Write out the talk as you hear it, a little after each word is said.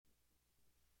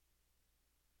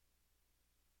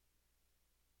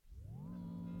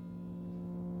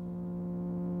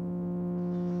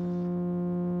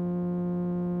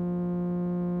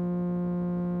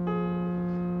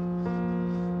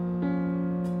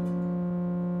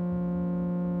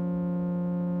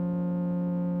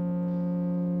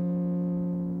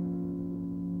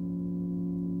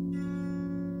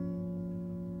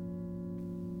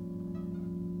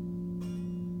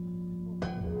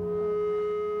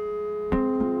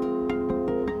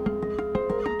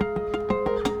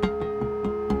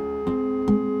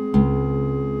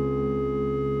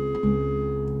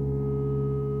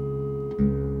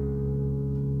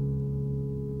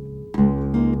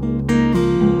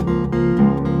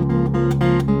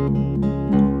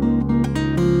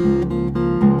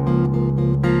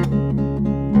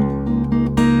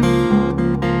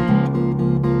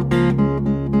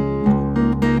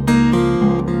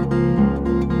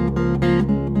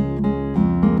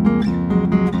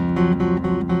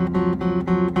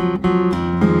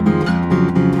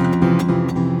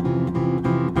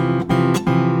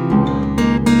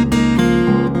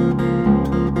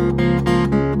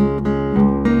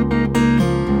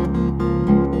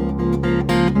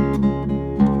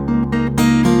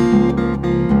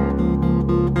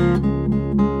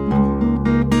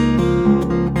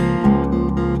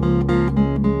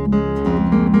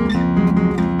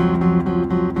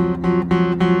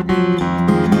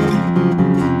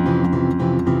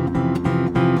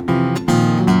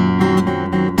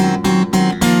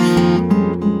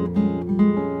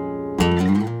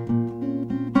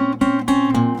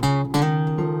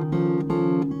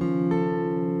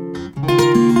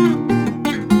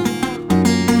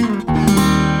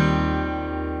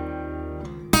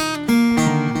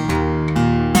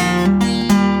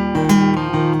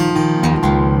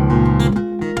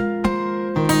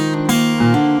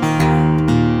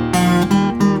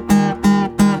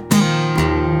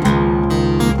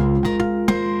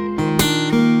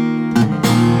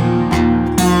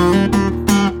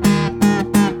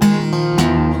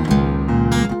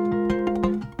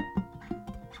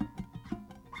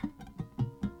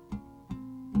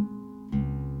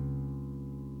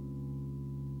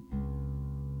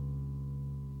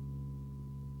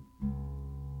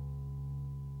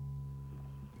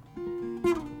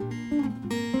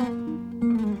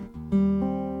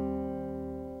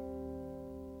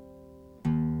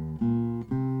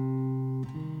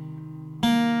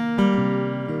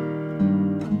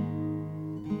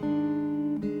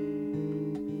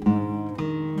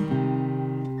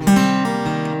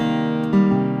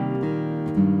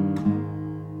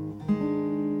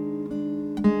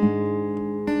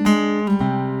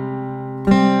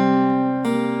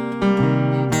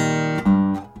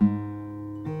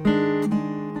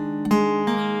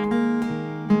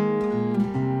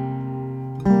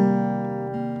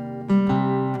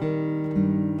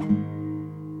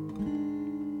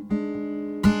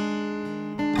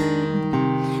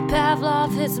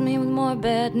more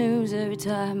bad news every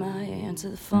time I answer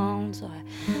the phone. So I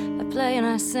play and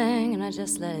I sing and I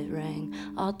just let it ring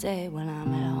all day when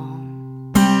I'm at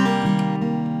home.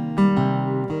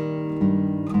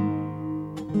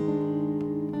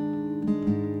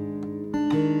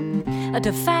 A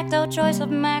de facto choice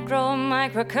of macro and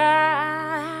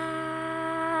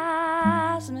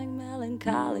microcosmic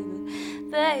melancholy.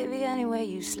 But baby, any way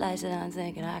you slice it, I'm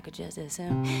thinking I could just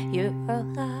assume you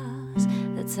lost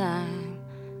the time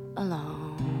alone.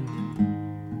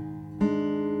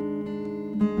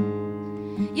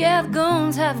 Yeah, the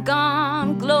goons have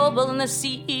gone global and the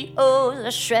CEOs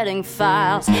are shredding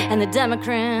files, and the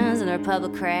Democrats and the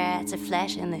Republicans are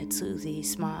flashing their toothy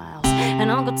smiles. And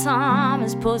Uncle Tom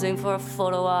is posing for a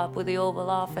photo op with the Oval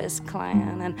Office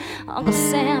clan, and Uncle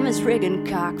Sam is rigging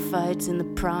cockfights in the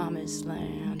promised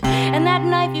land. And that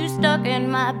knife you stuck in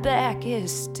my back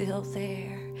is still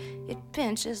there. It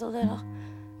pinches a little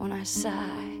when I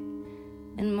sigh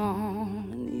and moan.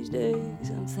 And these days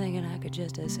I'm thinking I could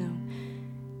just assume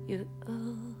you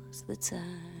lose the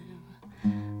time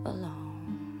alone.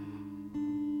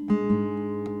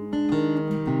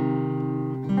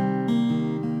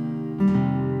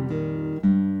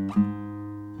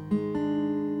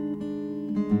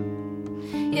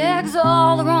 Yeah, 'cause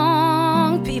all the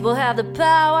wrong people have the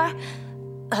power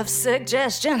of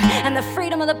suggestion, and the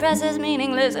freedom of the press is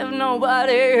meaningless if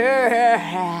nobody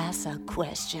asks a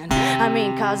question. I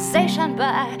mean, causation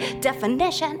by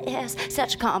definition is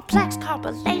such a complex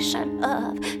compilation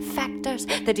of factors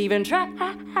that even try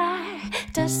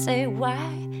to say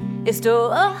why is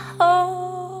to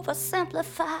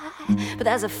oversimplify. But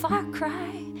that's a far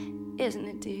cry, isn't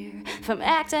it, dear, from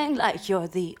acting like you're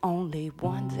the only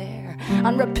one there,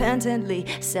 unrepentantly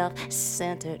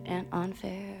self-centered and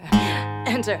unfair.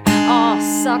 Enter all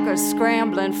suckers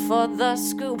scrambling for the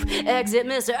scoop. Exit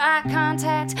Mr. Eye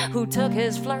Contact, who took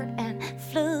his flirt and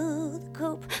flew the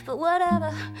coop. But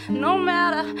whatever, no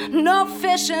matter, no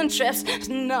fishing trips,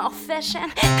 no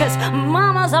fishing, 'cause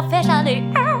mama's officially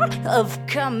out of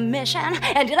commission.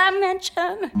 And did I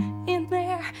mention in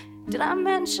there, did I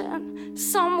mention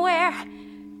somewhere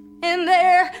in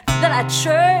there that I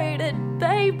traded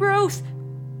Babe Ruth?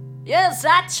 Yes,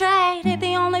 I traded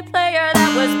the only player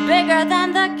that was bigger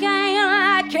than the game.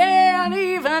 I can't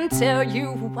even tell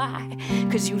you why,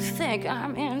 'cause you think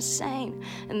I'm insane,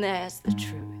 and that's the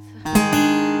truth.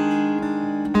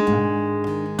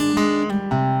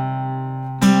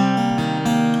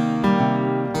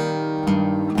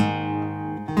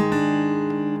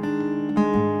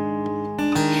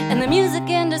 And the music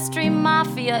industry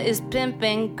mafia is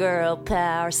pimping girl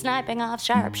power, sniping off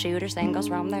sharpshooter singles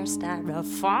from their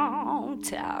styrofoam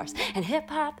towers. And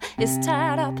hip-hop is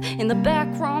tied up in the back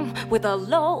room with a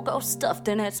logo stuffed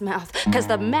in its mouth, 'cause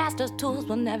the master's tools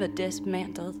will never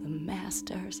dismantle the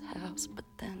master's house. But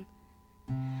then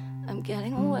I'm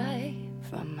getting away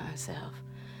from myself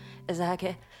as I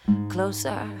get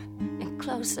closer and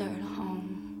closer to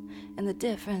home. And the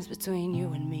difference between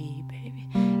you and me, baby,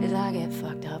 is I get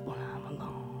fucked up when I'm alone.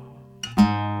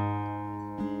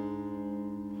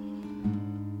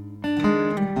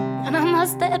 And I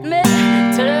must admit,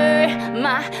 today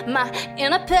my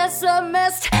inner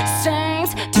pessimist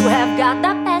seems to have got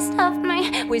the best of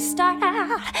me. We start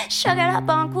out sugar up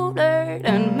on Kool-Aid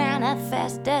and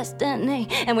manifest destiny,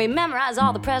 and we memorize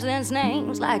all the presidents'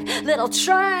 names like little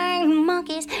trained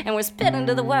monkeys, and we're spitting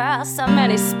to the world so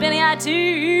many spinny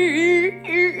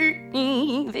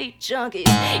TV junkies,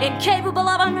 incapable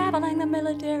of unraveling the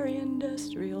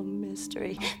military-industrial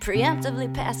mystery, preemptively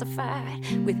pacified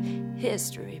with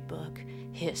history book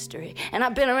history. And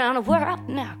I've been around the world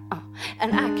now,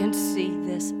 and I can see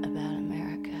this about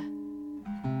America.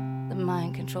 The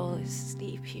mind control is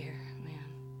deep here,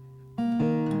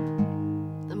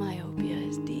 man. The myopia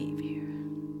is deep here.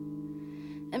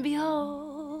 And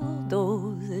behold,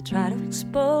 those that try to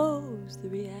expose the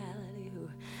reality,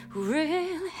 who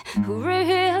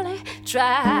really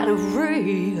try to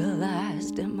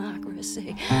realize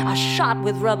democracy are shot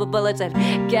with rubber bullets and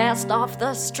gassed off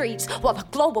the streets, while the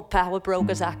global power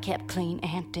brokers are kept clean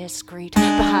and discreet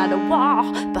behind a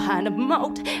wall, behind a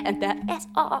moat. And that's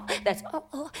all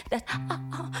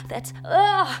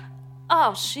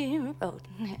she wrote.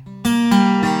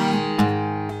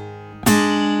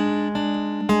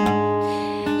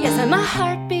 Yes, and my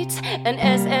heart beats an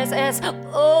SSS.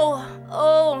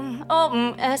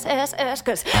 SSS,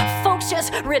 'cause folks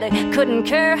just really couldn't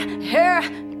care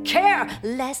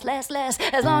less, as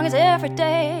long as every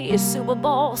day is Super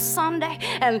Bowl Sunday,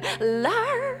 and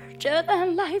larger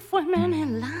than life women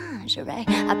in lingerie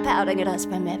are pouting at us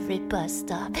from every bus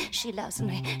stop. She loves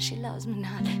me not, she loves me,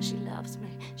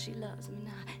 she loves me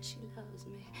not, she loves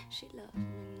me. she loves me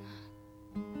not.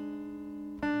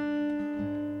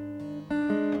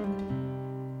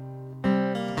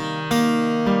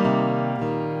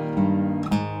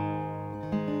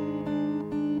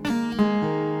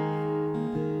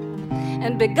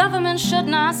 And big government should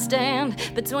not stand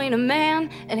between a man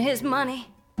and his money.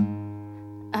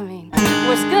 I mean,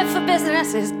 what's good for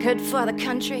business is good for the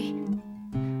country.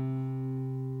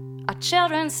 Our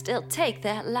children still take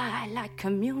that lie like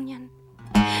communion.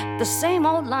 The same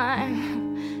old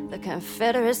line the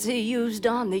Confederacy used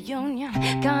on the Union.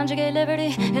 Conjugate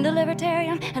liberty into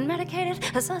libertarian and medicated,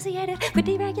 associated with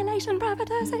deregulation,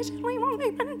 privatization. We won't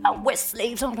even know we're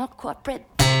slaves on a corporate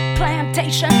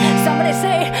plantation. Somebody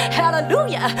say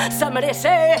hallelujah, somebody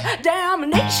say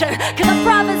damnation. Cause the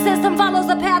profit system follows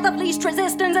the path of least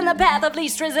resistance, and the path of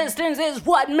least resistance is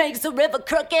what makes the river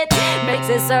crooked, makes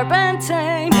it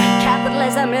serpentine.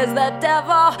 Capitalism is the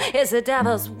devil, it's the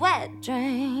devil's wet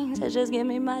dreams. So just give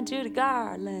me my Judy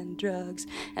Garland drugs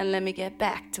and let me get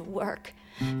back to work.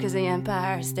 Cause the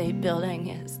Empire State Building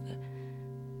is the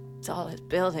tallest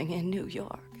building in New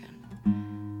York.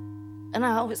 And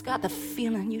I always got the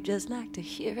feeling you just like to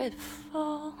hear it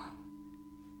fall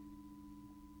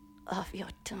off your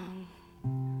tongue.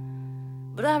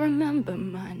 But I remember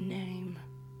my name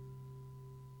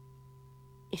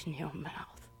in your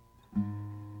mouth.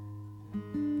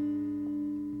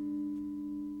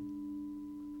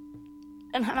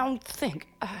 And I don't think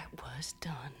I was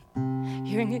done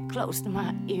hearing it close to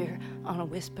my ear on a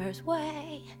whisper's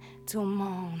way to a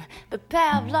moan. But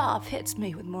Pavlov hits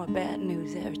me with more bad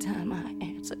news every time I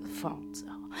answer the phone. So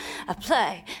I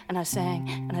play and I sing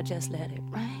and I just let it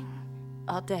ring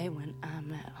all day when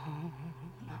I'm at home.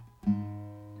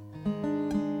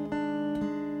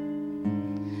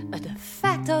 A de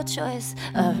facto choice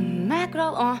of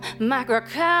macro or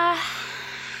microcosmic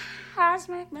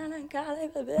melancholy,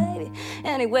 but baby,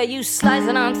 anyway you slice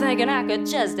it, I'm thinking I could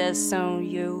just as soon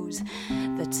use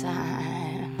the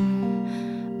time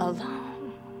alone.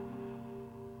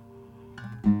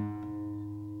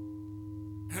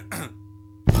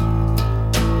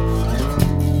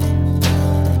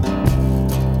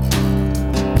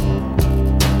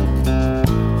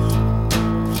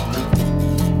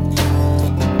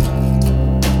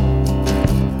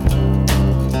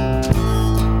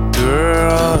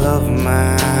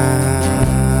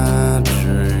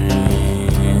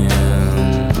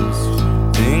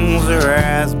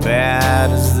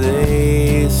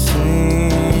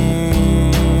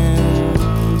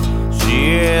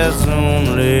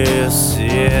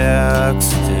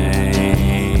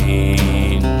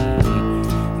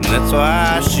 That's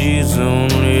why she's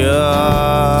only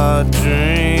a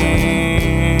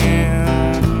dream,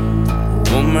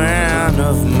 woman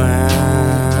of my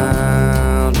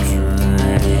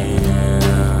dreams,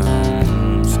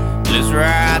 lives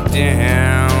right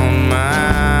down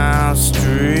my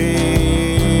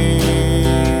street,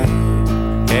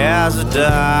 has a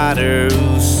daughter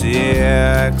who's 16.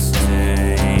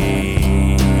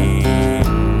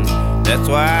 That's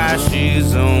why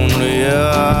she's only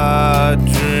a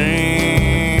dream.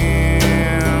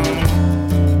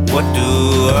 What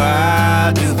do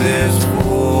I do this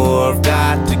for? I've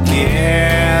got to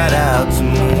get out some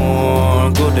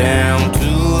more. Go down to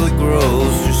the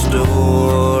grocery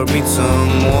store, meet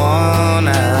someone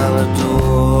I'll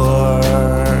adore,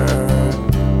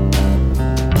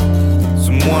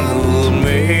 someone who'll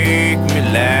make me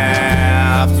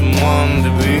laugh, someone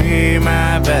to be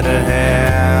my better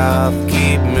half,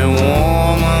 keep me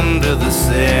warm under the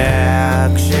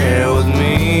sack, share with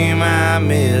me my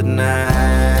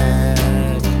midnight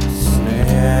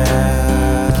snack.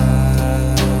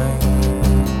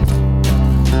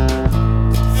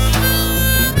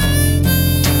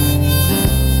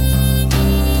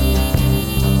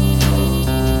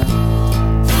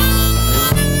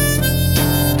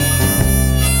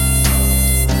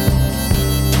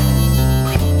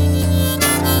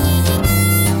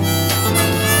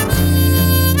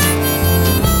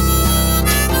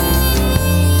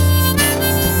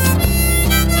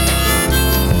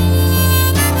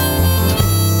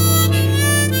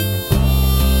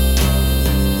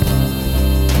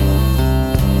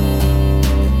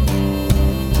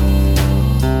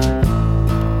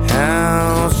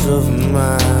 Of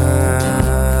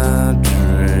my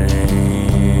dreams,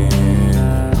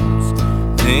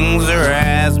 things are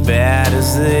as bad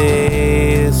as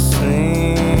they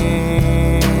seem.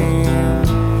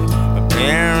 My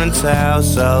parents'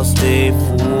 house I'll stay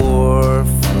for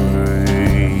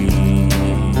free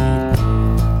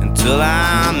until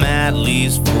I'm at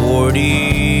least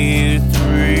 43.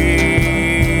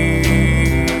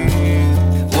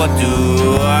 What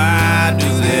do I do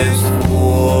this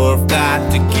for? got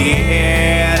to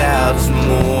get out some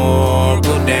more.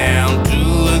 Go down to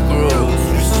the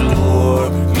grocery store,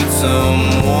 meet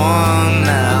someone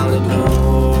out the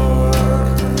door.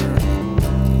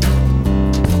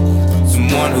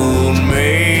 Someone who'll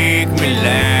make me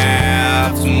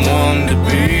laugh, someone to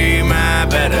be my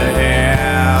better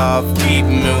half, keep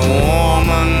me warm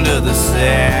under the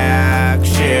sack,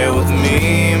 share with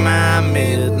me my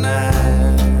midnight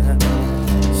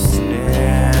snack.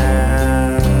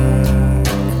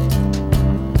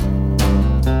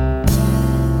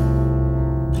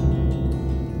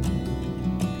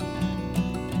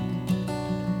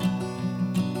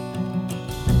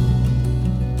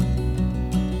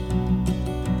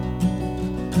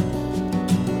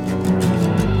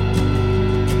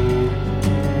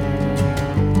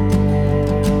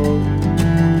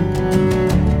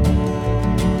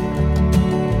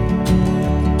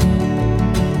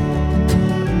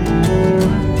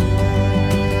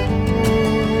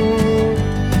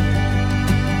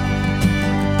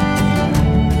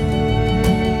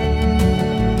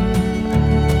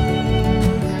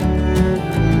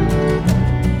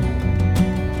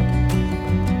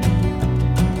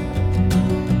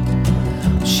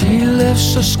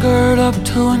 Lifts her skirt up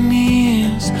to her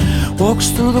knees, walks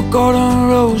through the garden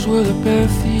rows with her bare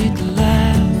feet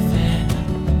laughing.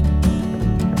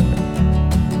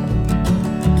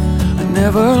 I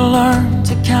never learned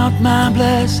to count my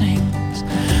blessings,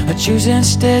 I choose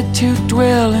instead to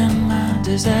dwell in my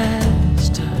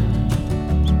disasters.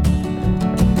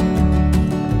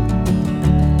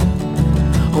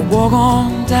 I walk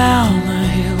on down the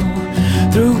hill,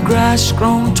 through grass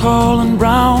grown tall and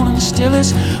brown, and still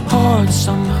it's hard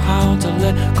somehow to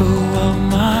let go of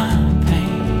my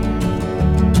pain.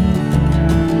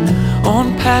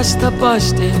 On past the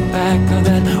busted back of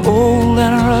that old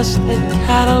and rusted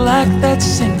Cadillac that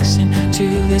sinks into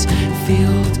this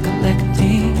field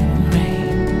collecting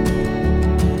rain.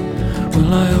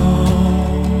 Will I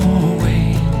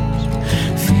always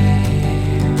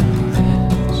feel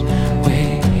this way?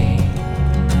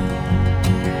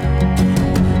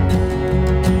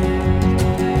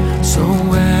 So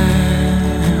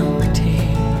empty,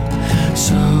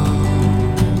 so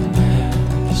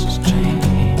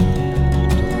strange.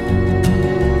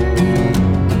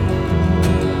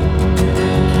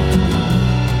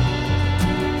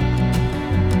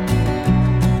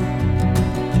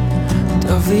 And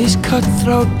of these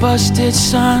cutthroat busted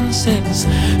sunsets,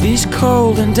 these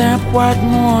cold and damp white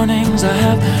mornings, I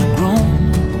have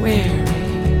grown weary.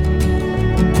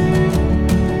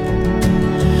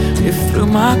 If through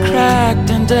my cracked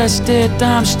and dusted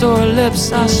dime store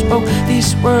lips I spoke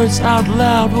these words out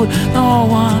loud, would no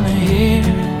one hear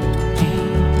me?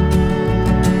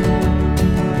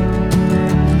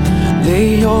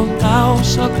 Lay your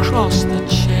blouse across the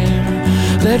chair,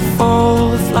 let fall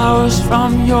the flowers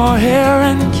from your hair,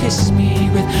 and kiss me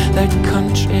with that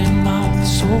country mouth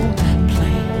so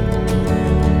plain.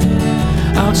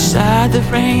 Outside the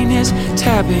rain is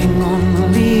tapping on the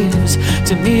leaves,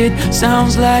 to me it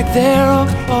sounds like they're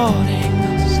applauding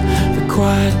us, the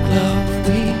quiet love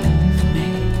we've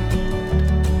made.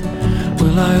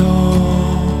 Will I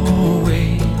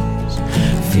always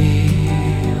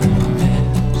feel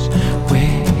this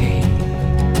way?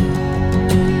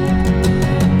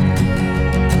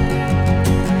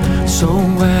 So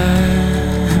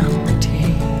empty,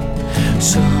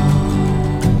 so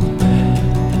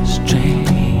strange.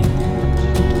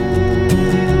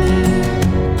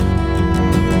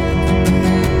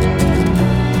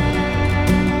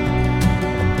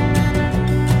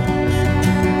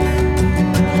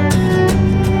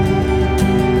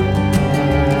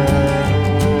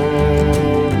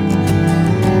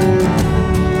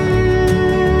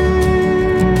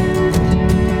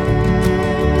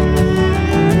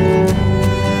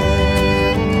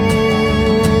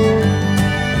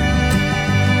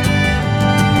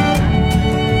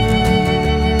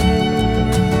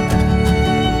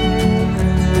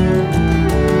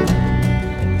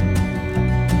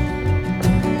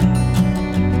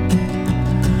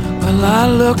 Well, I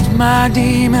looked my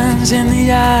demons in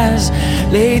the eyes,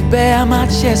 laid bare my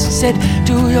chest, said,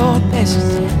 do your best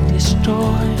and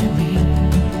destroy me.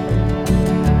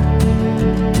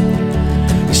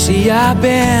 You see, I've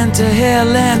been to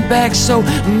hell and back so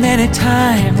many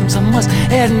times, I must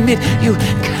admit you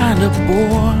kind of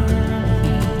bore me.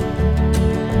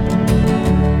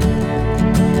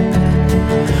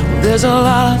 There's a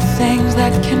lot of things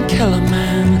that can kill a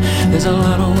man, there's a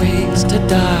lot of ways to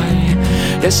die.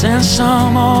 Yes, and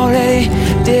some already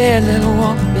dead, little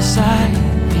walk beside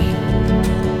me.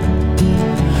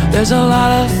 There's a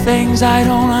lot of things I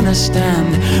don't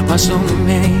understand. Why so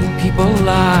many people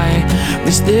lie.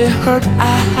 It's the hurt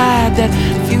I hide that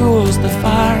fuels the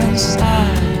fire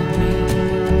inside me.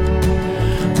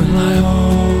 Will I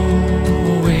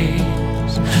always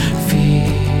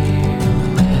feel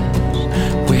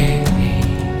this way?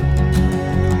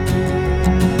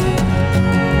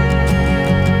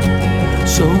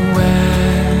 So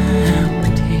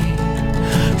empty,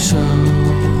 so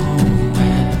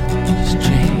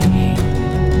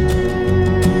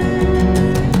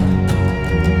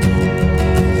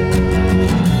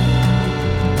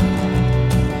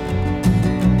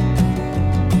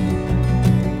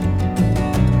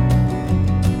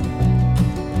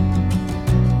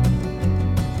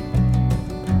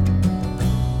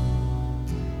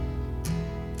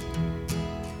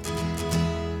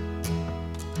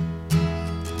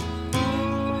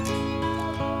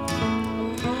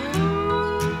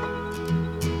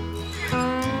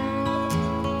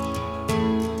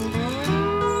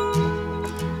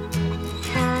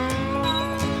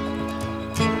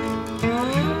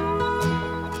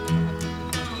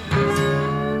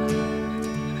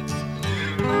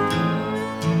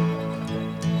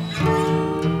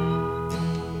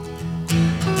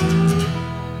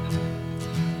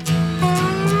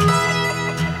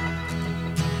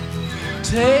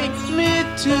take me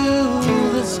to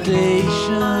the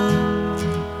station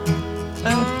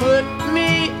and put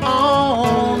me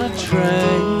on a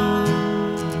train.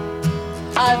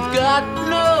 I've got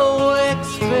no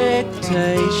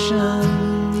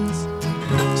expectations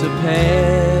to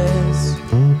pass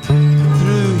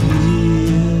through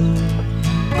here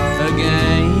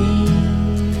again.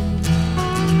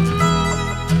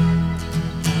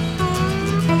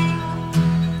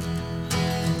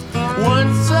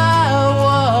 Once I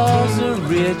was a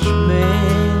rich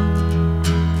man,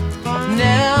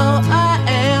 now I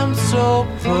am so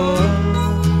poor.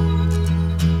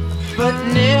 But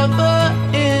never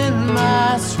in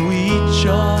my sweet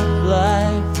short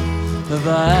life have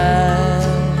I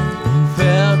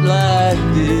felt like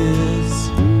this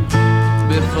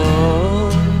before.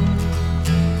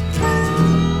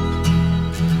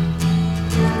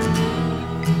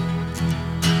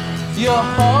 Your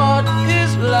heart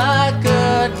is like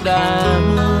a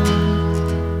diamond.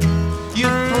 You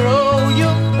throw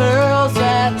your pearls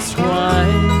at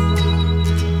swine.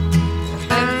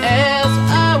 And as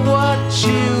I watch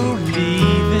you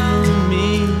leaving me,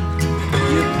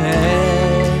 you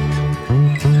pack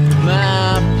my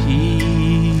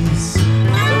peace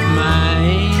of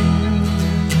mind.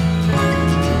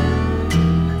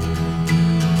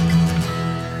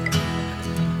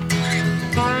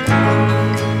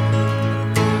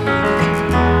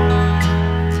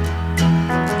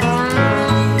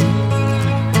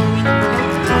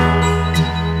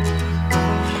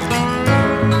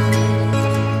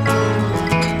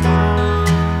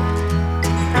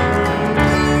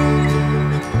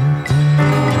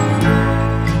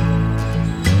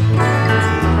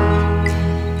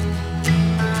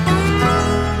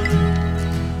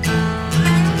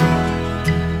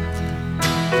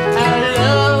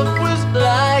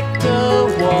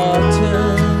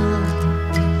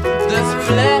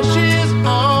 Flashes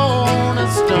on a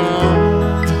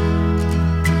stone.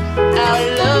 Our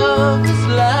love is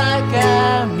like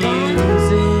our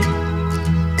music.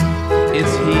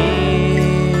 It's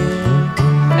here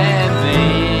and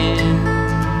then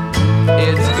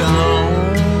it's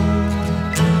gone.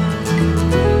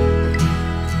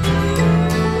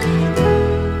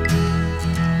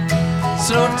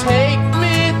 So take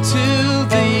me to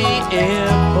the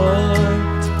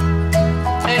airport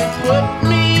and put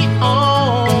me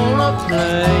on a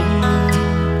plane.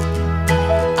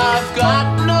 I've got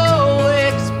no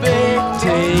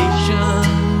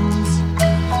expectations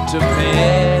to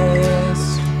pass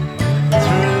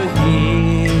through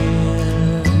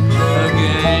here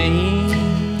again.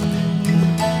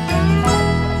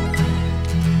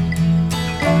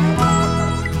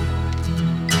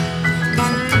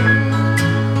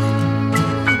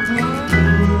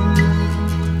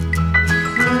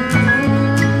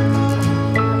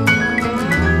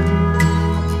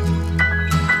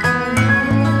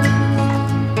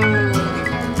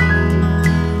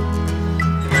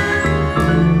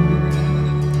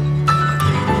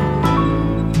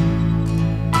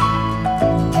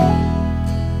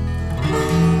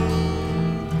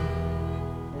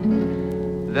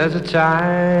 There's a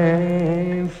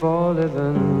time for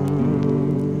living.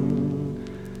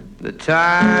 The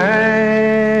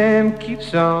time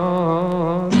keeps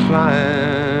on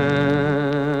flying.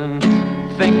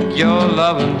 Think you're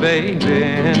loving, baby,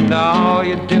 and all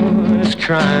you're doing is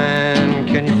crying.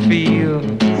 Can you feel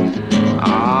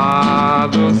Are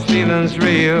those feelings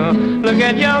real? Look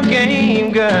at your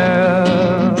game,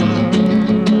 girl.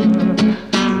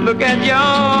 Look at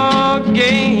your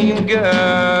game, girl.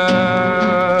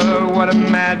 What a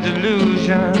mad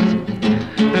delusion,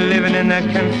 living in that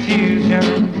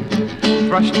confusion,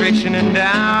 frustration and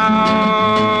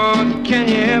doubt. Can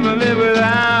you ever live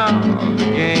without the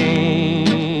game?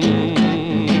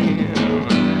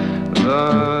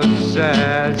 The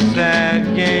sad,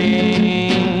 sad game.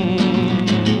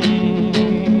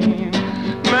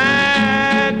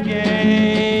 Mad game.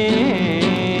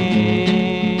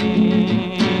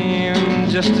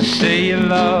 Just to say your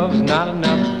love's not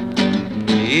enough.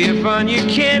 If on you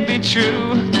can't be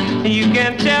true, you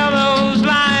can tell those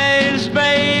lies,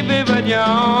 baby, but you're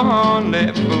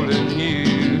only fooling you.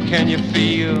 Can you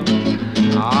feel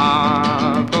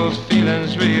those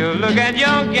feelings real? Look at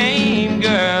your game,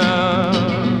 girl.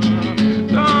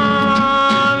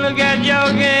 Oh, look at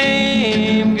your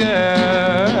game,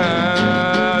 girl.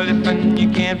 If you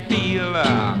can't feel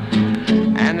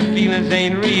and the feelings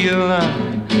ain't real,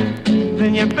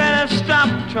 then you better stop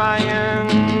trying,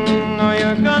 or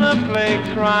you're gonna play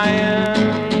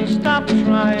crying. Stop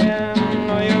trying,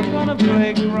 or you're gonna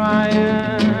play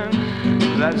crying.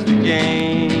 That's the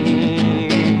game.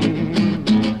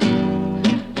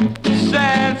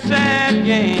 Sad, sad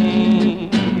game.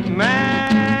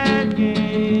 Mad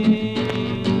game.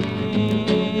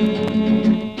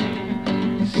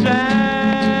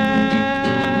 Sad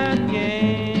game.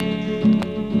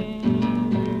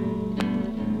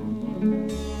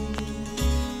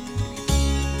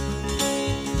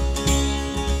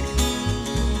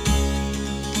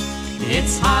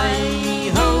 It's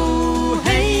hi-ho,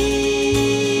 hey,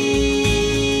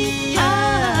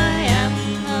 I am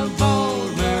a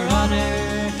bold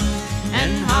marauder,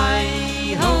 and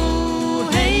hi-ho,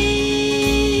 hey,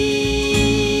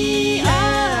 I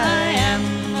am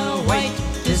a white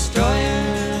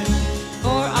destroyer,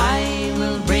 for I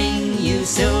will bring you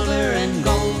silver and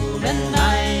gold, and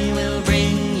I will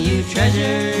bring you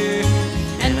treasure.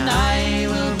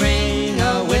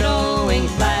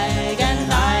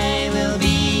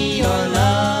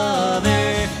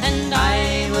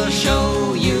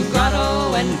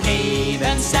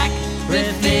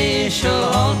 Sacrificial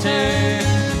altar,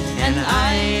 and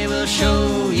I will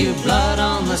show you blood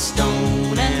on the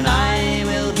stone, and I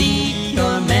will be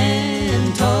your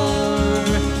mentor,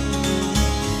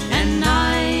 and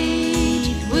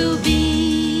night will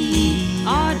be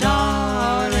our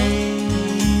darling,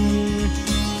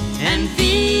 and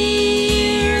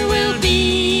fear will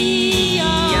be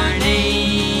our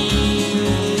name.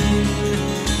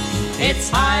 It's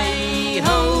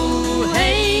hi-ho,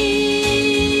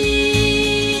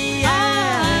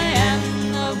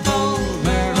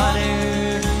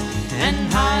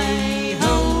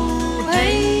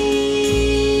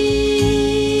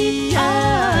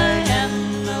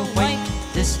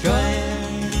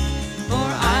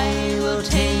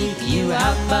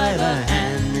 by the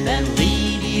hand and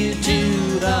lead you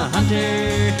to the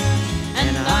hunter,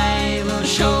 and I will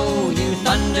show you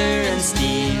thunder and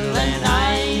steel, and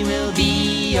I will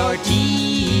be your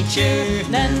teacher.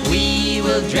 Then we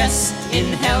will dress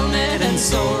in helmet and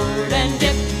sword, and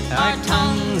dip our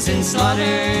tongues in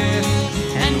slaughter,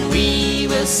 and we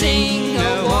will sing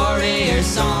a warrior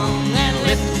song and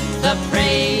lift the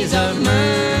praise of murder.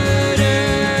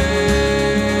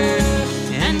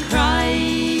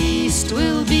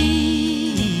 Will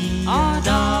be our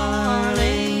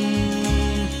darling,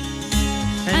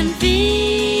 and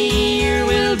fear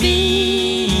will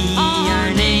be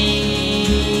our name.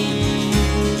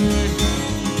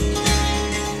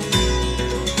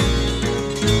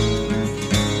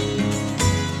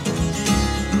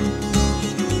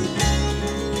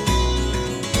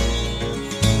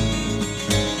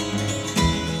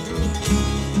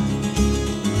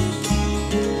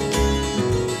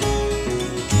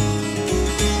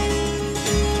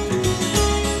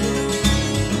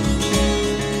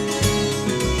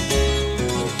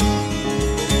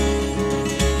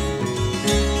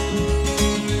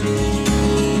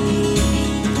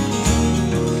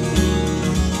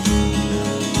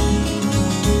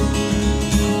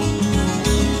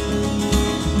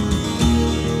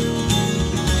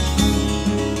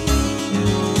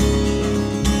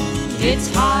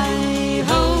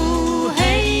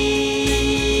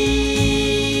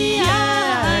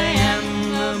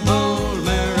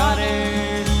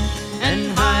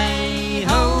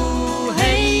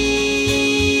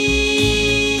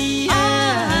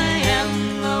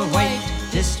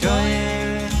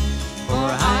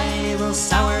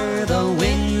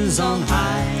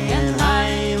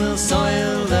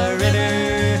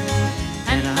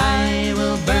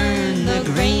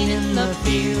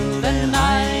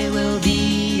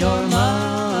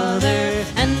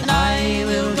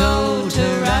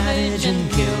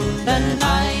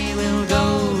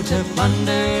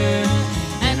 plunder.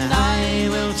 And I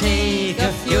will take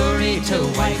a fury to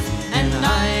wife, and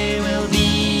I will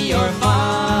be your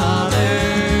father.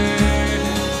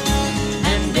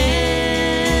 And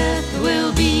death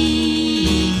will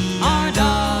be our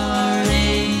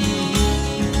darling,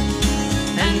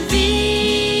 and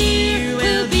fear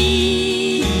will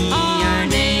be our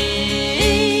name.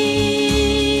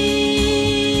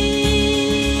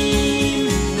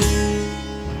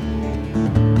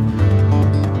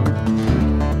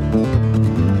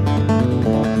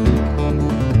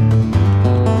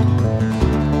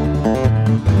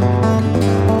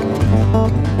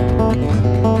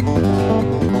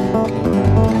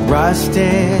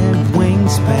 Rusted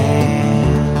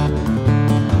wingspan,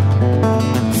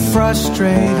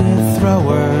 frustrated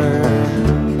thrower,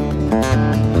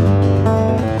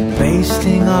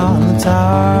 basting on the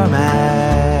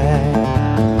tarmac.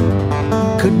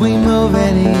 Could we move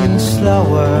any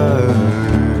slower?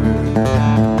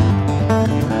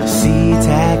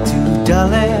 Sea-Tac to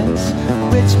Dulles,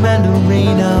 Richmond to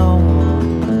Reno,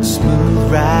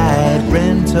 smooth ride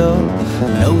rental,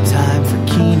 no time for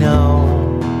Keno.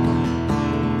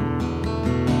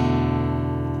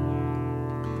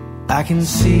 I can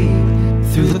see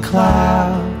through the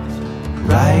clouds,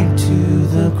 right to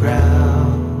the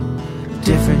ground.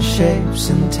 Different shapes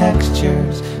and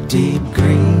textures, deep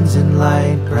greens and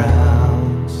light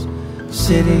browns.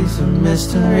 Cities of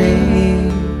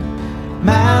mystery,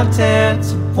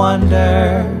 mountains of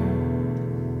wonder,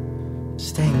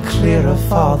 staying clear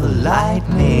of all the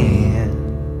lightning.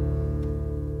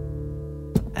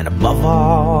 And above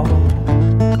all,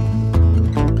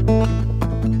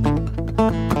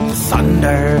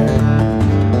 thunder.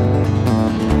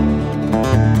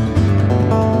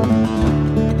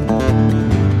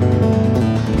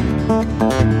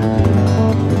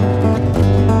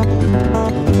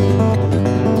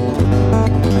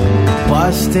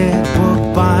 Busted book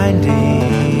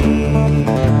binding,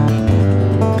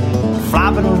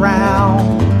 flopping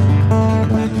around,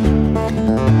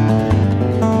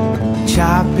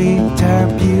 choppy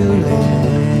turbulence.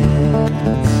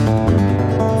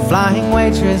 Flying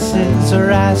waitresses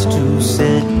are asked to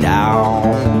sit down.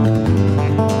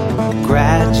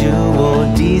 Gradual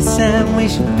descent, we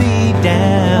should be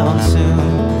down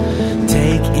soon.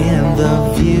 Take in the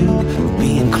view of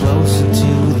being closer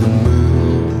to the moon.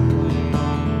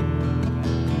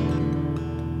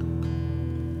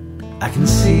 I can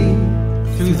see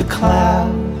through the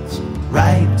clouds,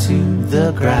 right to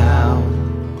the ground.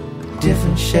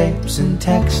 Different shapes and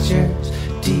textures,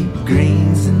 deep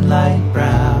greens and light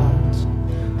browns.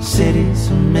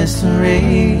 Cities of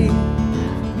mystery,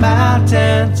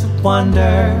 mountains of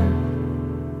wonder,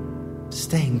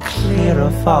 staying clear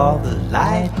of all the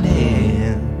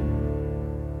lightning.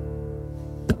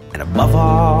 And above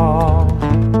all,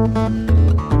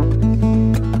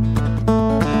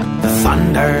 the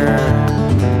thunder.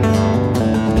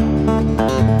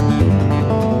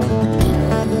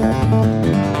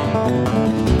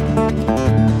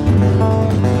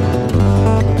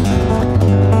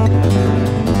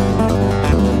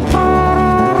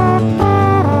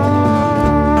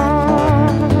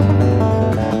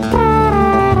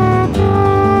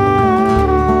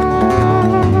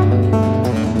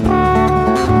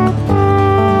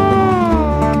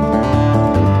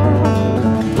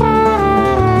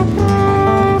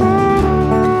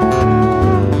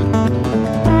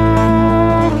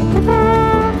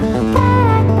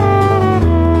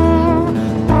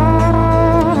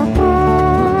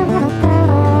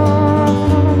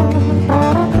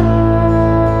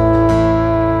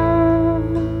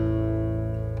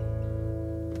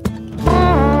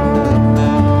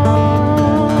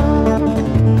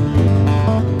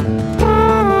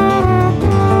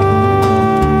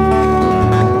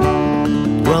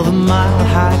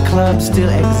 Still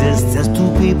exists as two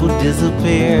people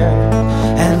disappear,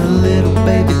 and the little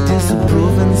baby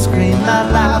disapproving scream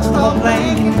out loud so the whole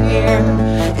plane can hear.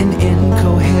 An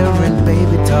incoherent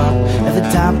baby talk at the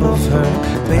top of her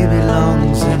baby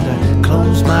lungs, and I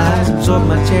close my eyes, absorb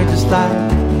my chair just like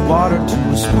water to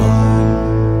a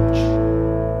sponge.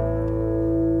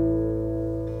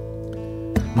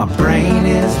 My brain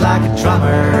is like a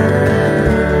drummer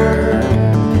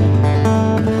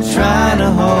trying to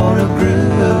hold a groove,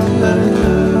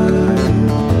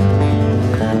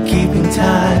 keeping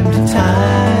time to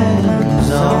time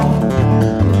zone.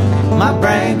 My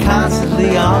brain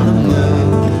constantly on the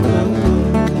move.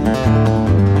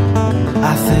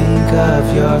 I think of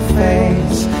your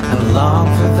face and long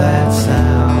for that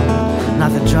sound.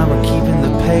 Not the drummer keeping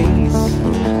the pace,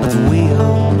 but the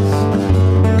wheels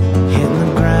hitting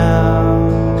the ground.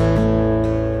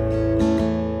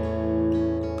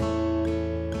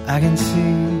 I can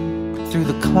see through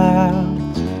the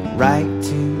clouds right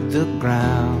to the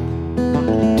ground.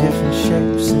 Different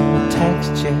shapes and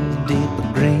textures,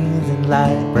 deeper greens and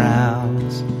light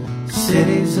browns.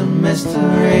 Cities of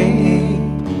mystery,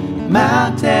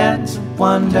 mountains of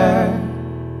wonder,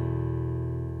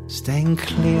 staying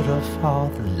clear of all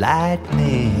the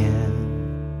lightning.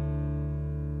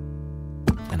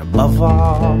 And above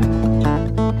all,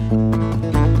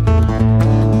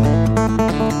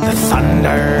 the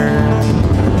thunder.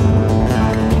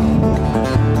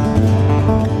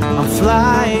 I'm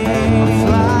flying, I'm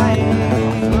flying,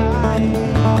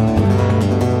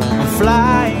 I'm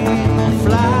flying, I'm flying, I'm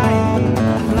flying,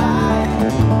 I'm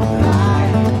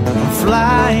flying, I'm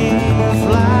flying, I'm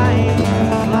flying.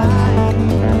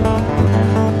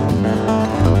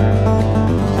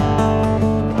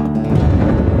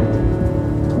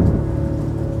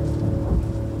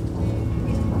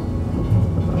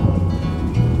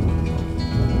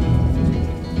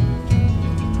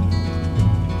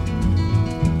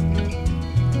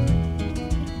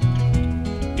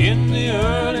 In the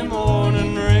early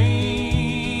morning rain,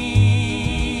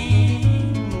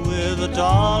 with a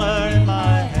dollar in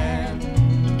my hand,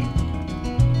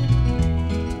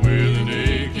 with an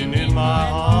aching in my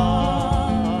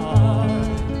heart,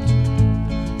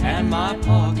 and my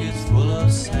pockets full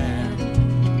of sand.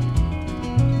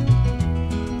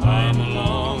 I'm a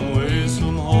long ways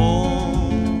from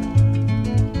home,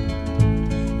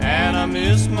 and I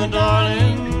miss my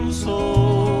darling soul.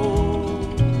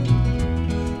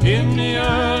 In the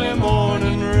early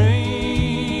morning rain,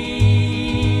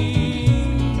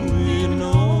 with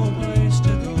no place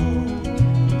to go,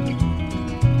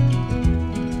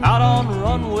 out on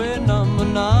runway number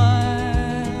 9,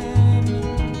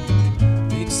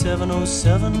 big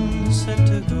 707 set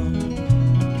to go.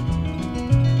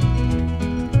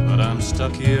 But I'm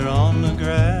stuck here on the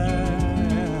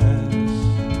grass,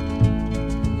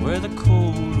 where the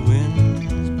cold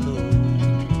winds blow,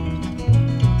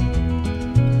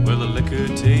 where the liquor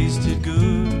tasted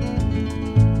good,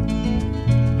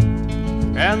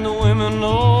 and the women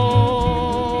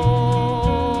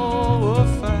were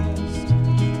fast.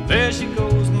 There she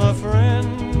goes, my friend.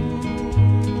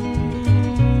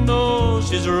 Oh,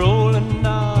 she's rolling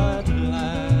out at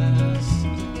last.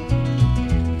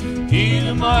 Hear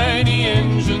the mighty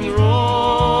engines roar,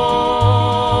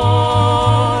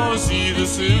 see the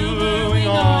silver wing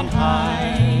on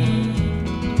high.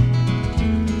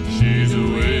 She's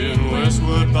away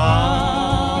westward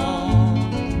bound,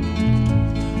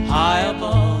 high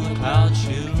above the clouds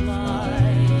she'll fly,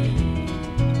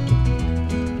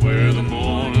 where the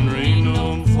morning rain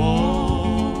don't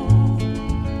fall,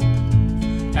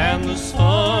 and the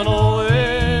sun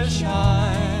always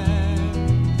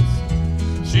shines.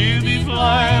 She'll be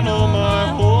flying on my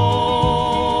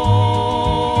home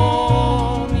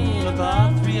in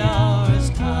about 3 hours'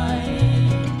 time.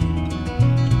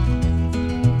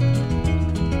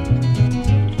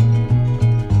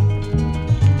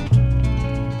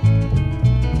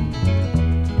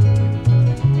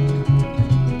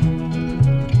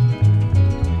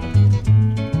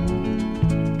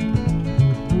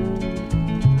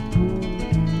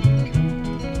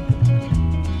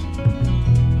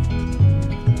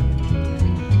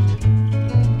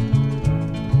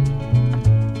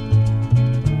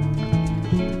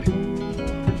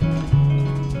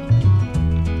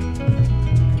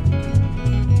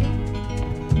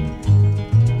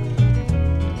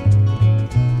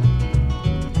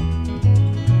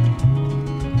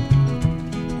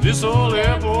 This old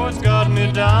airport's got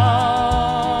me down.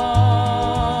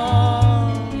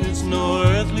 It's no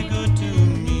earthly good to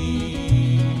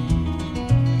me,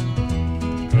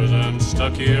 'cause I'm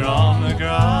stuck here on the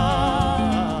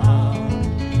ground,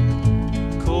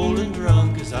 cold and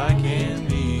drunk as I can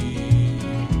be.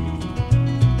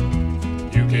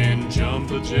 You can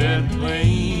jump a jet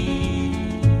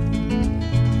plane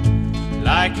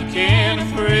like you can a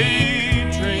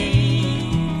freight train,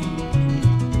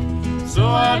 so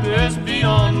I'd best be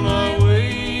on my way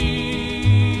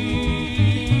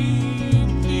in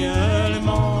the early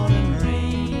morning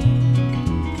rain.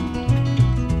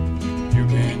 You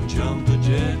can jump a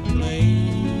jet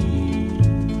plane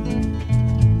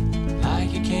like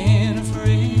you can a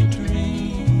freight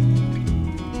train,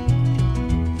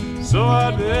 so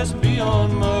I'd best be on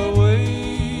my way.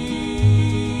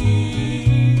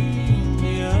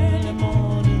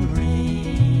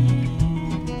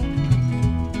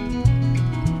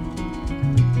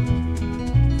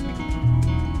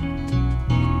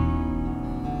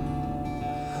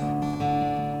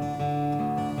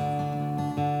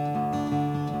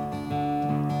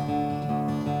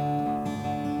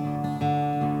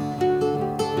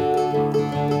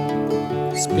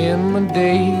 Spend my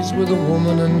days with a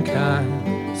woman unkind,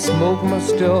 smoke my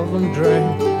stuff and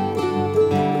drink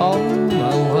all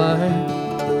my wine.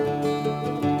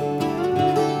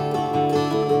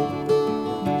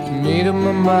 Made up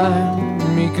my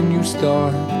mind, make a new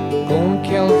start, going to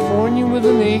California with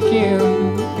an aching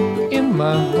in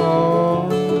my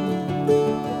heart.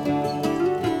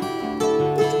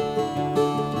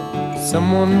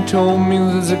 Someone told me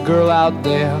there's a girl out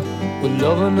there with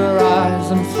love in her eyes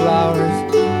and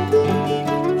flowers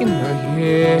in her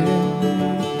hair.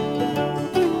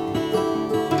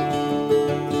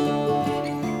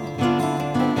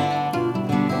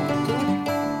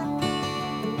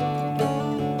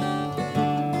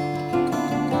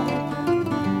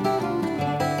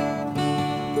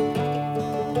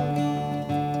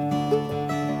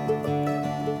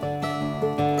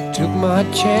 Took my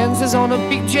chances on a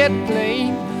big jet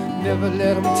plane. Never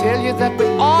let them tell you that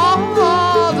we're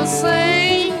all the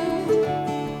same.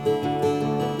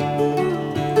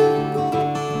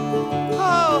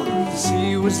 Oh, the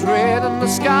sea was red and the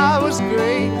sky was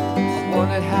gray. I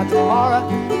wondered how tomorrow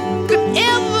could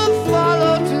ever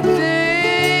follow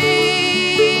today.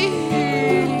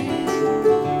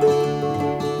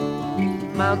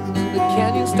 Mountains and the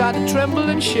canyons started to tremble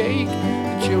and shake.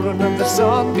 The children of the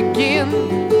sun begin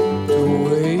to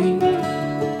wake.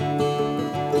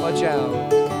 Watch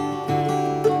out.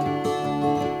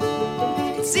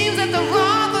 It seems that the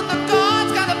wrath of the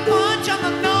gods got a punch on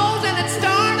the nose and it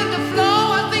started to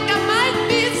flow. I think I might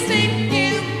be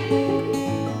sinking.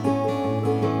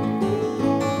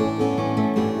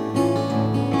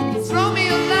 Throw me a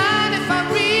line if I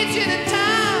reach it in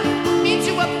time. I'll meet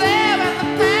you up there and the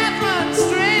path runs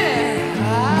straight.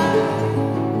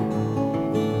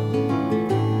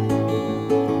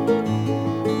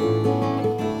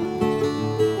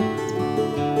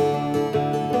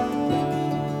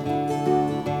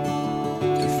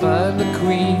 Find a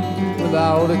queen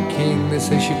without a king. They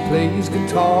say she plays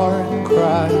guitar and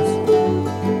cries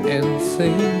and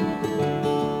sings.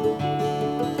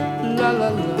 La la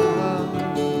la.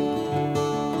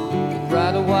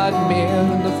 Ride a white mare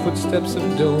in the footsteps of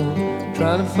dawn,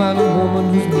 trying to find a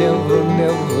woman who's never,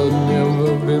 never, never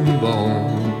been born.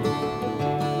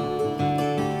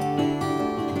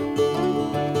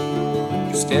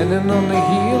 Standing on the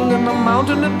hill in the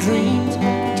mountain of dreams,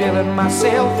 telling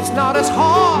myself it's not as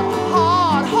hard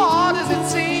as it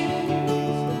seems.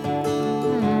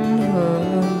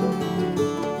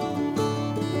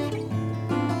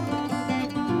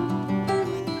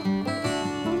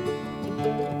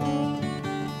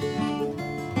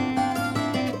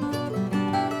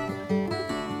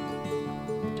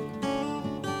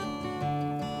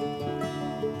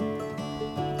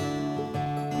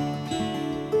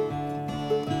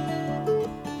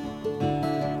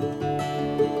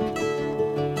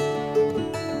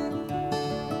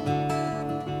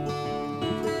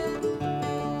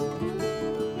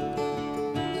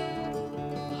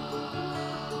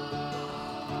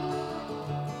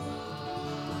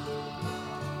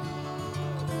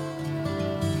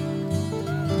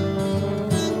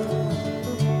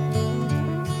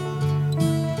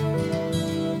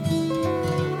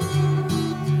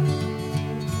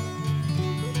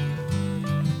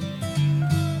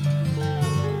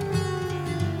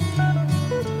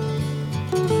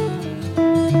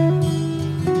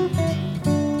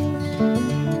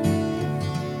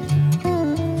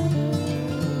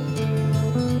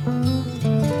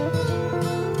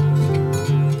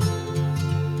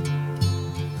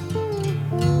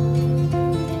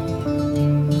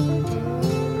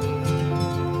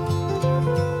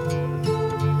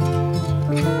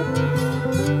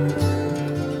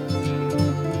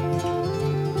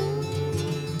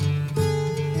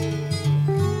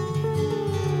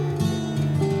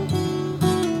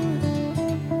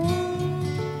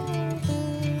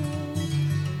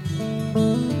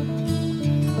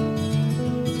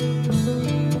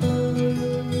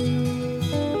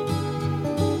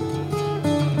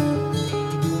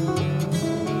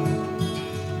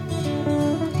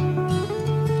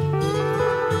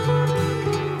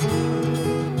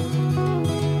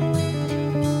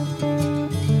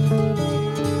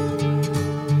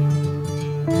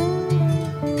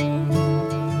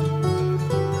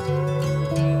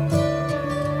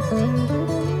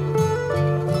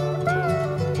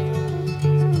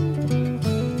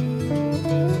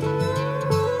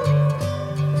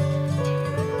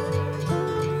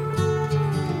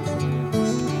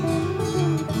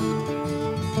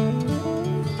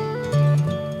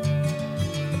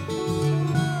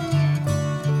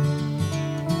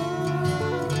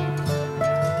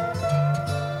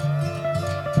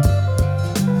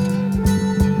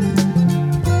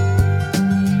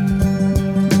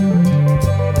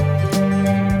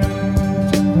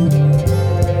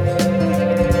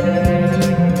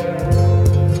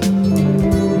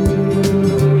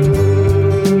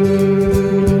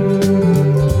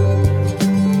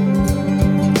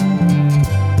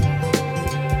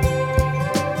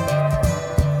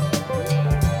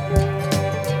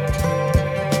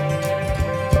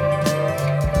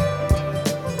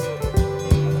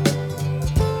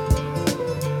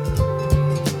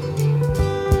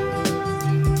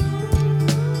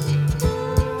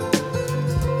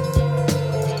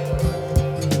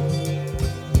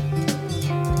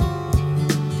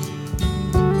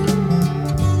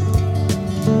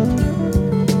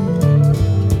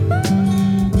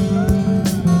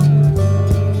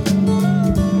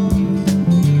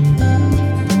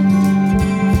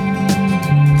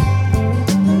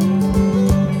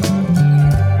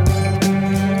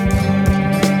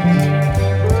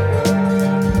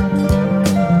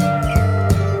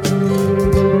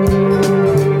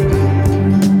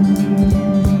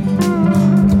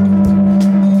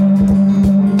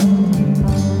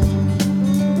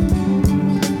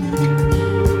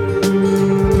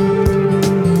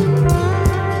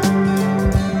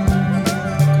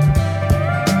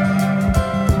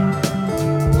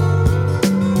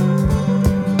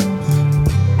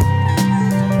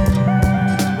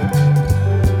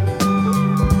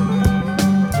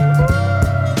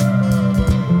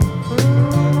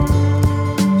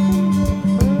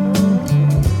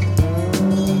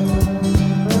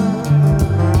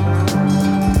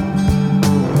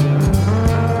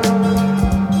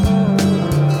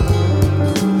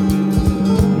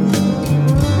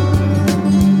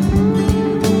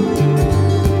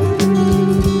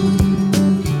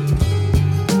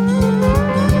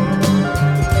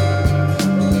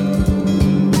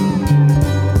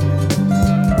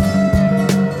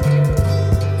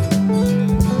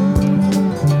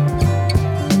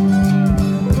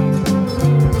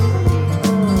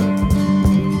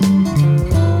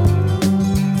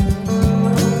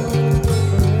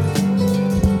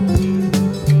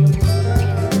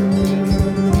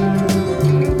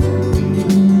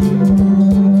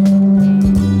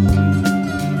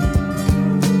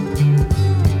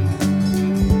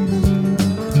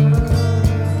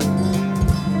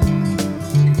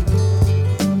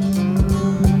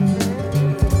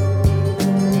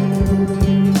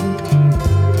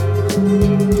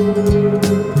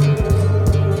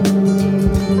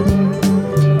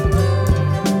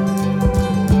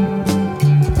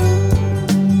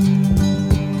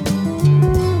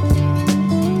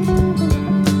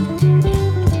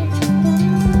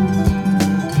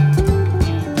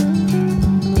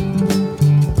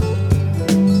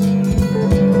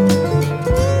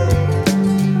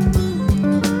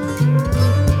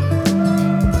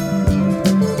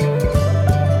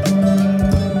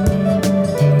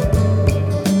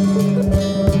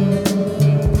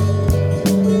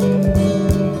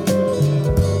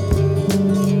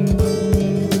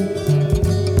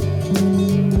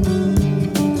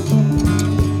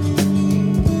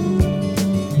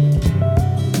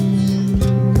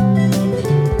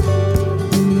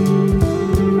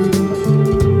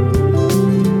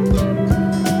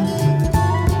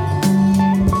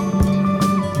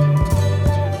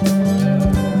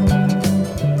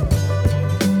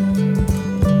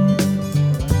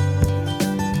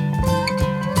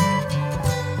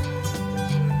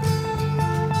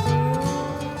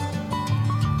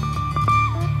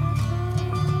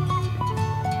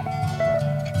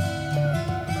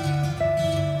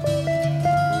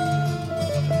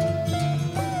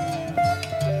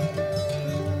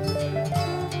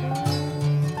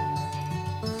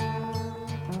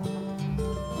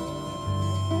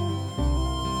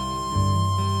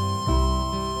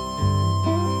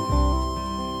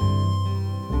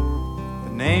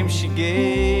 she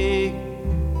gave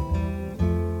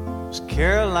was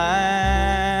Caroline,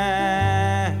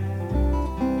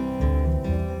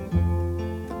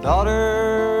 the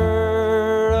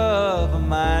daughter of a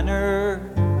miner,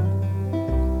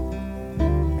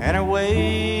 and her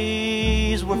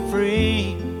ways were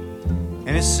free,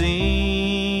 and it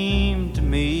seemed to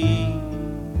me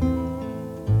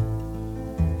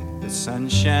that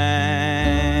sunshine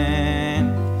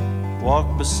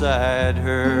walked beside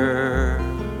her.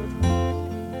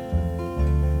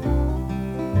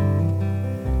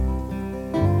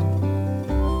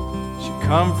 She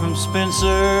come from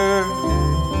Spencer,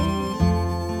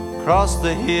 across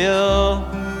the hill.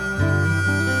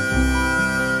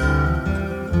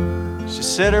 She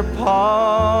said her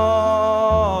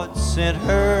pa had sent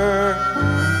her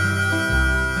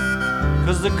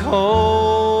 'cause the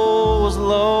coal was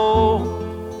low,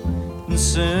 and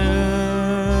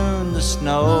soon the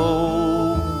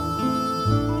snow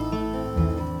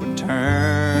would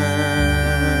turn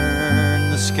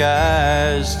the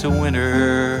skies to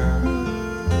winter.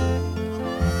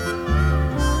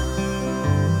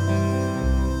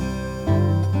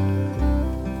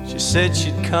 She said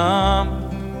she'd come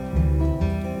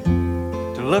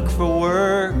to look for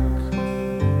work.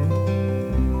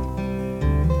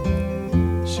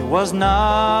 She was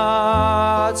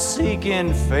not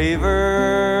seeking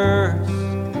favors,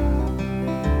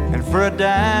 and for a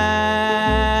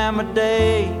dime a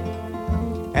day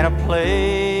and a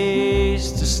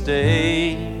place to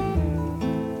stay,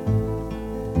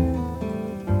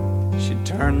 she'd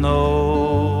turn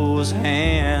those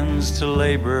hands to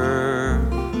labor.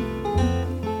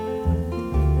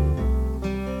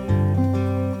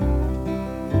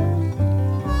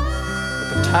 But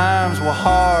the times were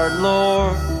hard,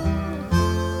 Lord,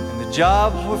 and the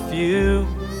jobs were few.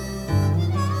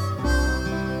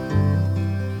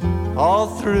 All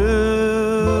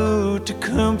through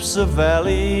Tecumseh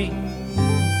Valley,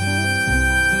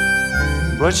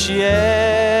 but she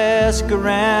asked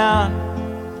around,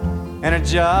 and a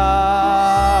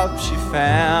job she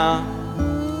found,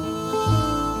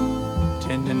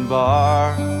 tending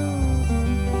bar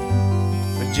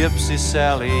for Gypsy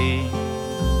Sally.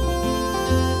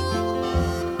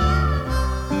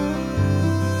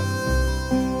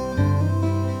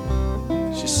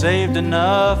 She saved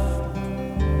enough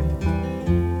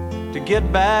to get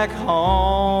back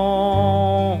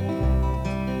home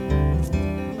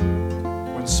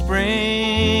when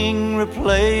spring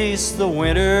replaced the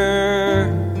winter,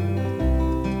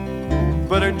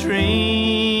 but her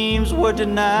dreams were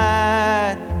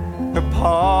denied. Her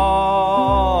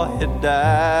pa had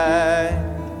died.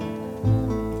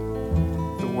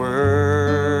 The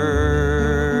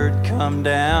word come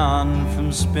down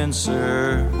from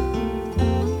Spencer.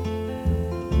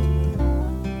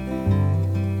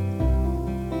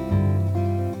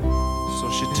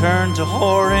 Turned to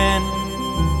whoring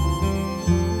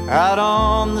out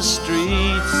on the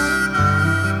streets,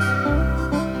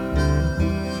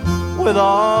 with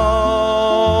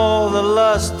all the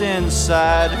lust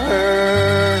inside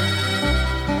her.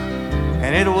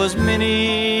 And it was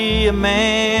many a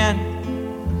man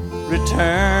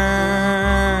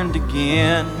returned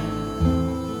again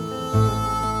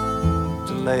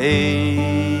to lay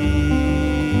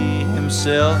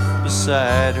himself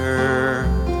beside her.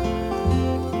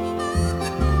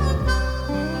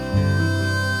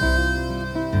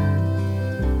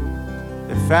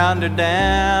 Found her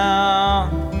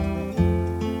down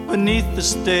beneath the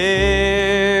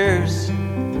stairs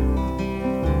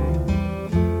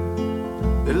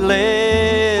that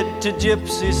led to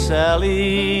Gypsy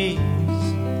Sally's,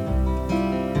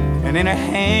 and in her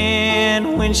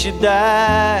hand when she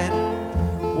died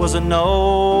was a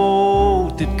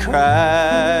note that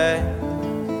cried,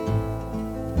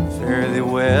 "Fare thee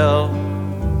well,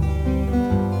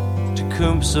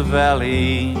 Tecumseh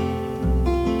Valley."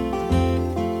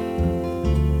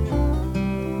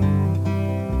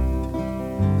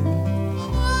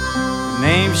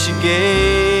 Name she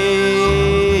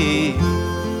gave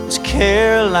was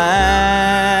Caroline,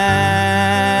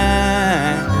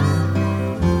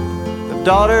 the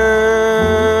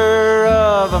daughter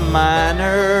of a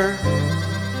miner,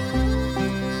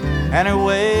 and her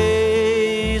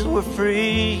ways were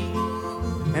free,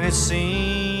 and it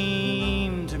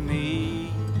seemed to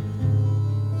me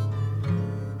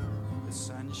the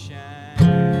sunshine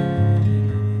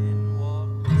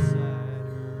walked beside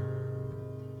her.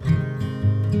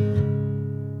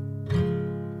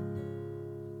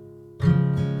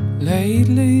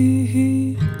 Lately he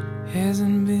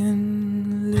hasn't been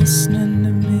listening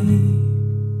to me.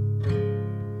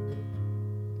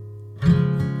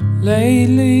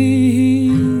 Lately he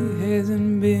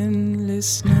hasn't been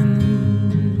listening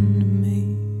to me.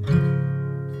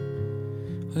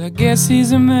 Well, I guess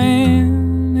he's a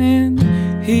man and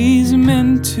he's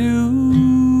meant to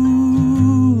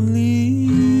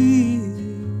leave.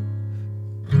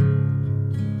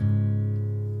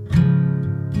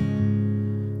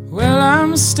 Well,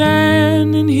 I'm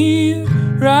standing here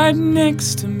right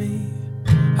next to me.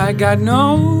 I got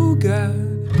no God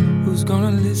who's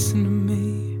gonna listen to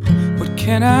me. What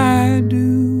can I do?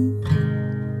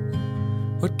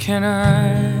 What can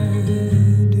I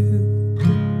do?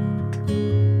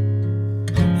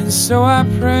 And so I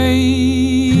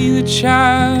pray the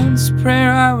child's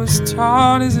prayer I was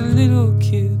taught as a little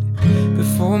kid,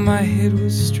 before my head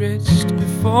was stretched,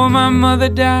 before my mother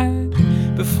died,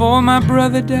 before my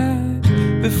brother died,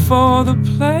 before the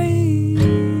play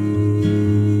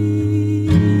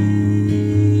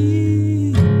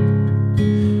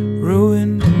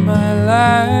ruined my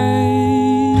life.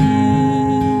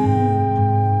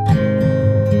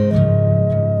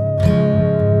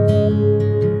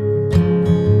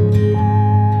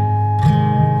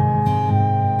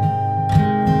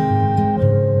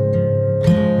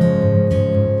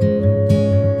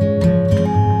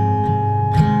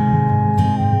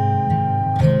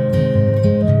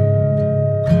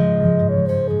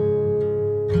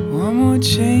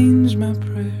 Change my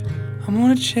prayer. I'm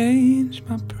gonna change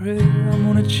my prayer. I'm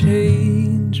gonna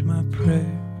change my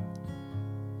prayer.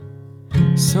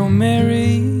 So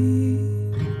Mary,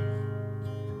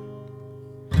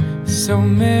 so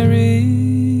Mary,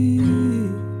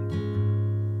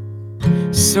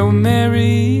 so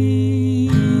Mary.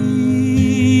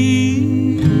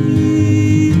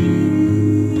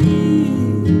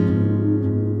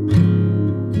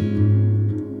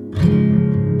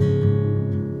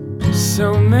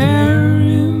 So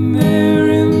Mary,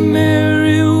 Mary,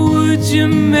 Mary, would you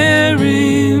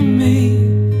marry me?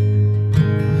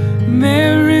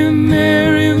 Mary,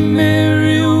 Mary,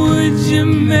 Mary, would you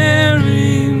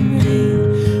marry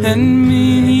me? And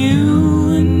me and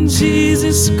you and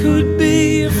Jesus could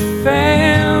be a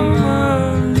family.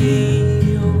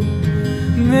 Oh,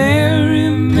 Mary,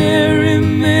 Mary,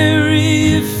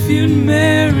 Mary, if you'd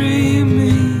marry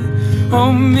me.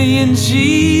 Oh, me and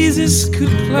Jesus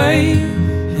could play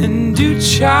and do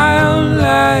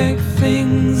childlike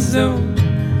things. Oh,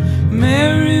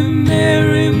 Mary,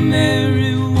 Mary,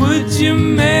 Mary, would you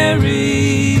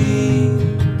marry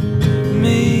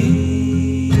me?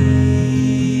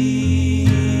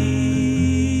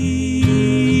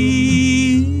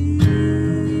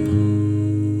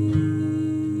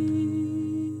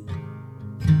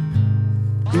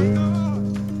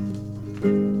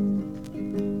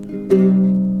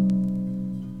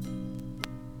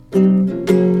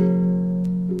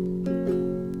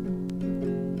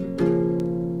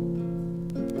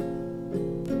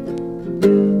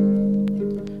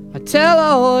 Tell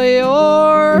all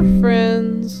your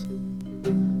friends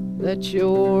that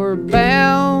you're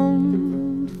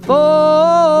bound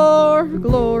for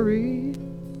glory.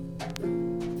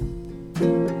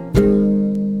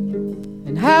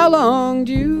 And how long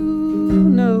do you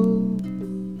know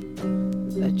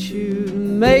that you'd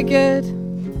make it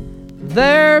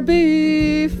there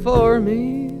before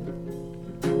me?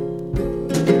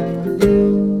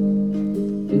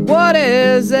 And what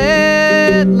is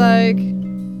it like?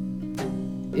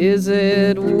 Is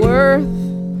it worth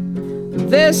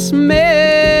this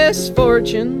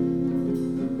misfortune?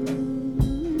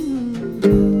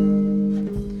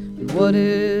 What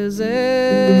is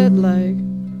it like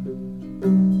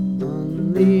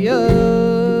on the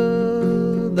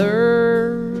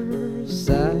other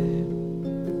side?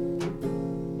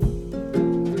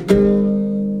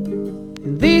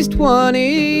 In these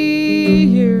 20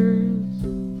 years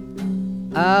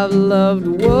I've loved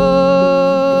one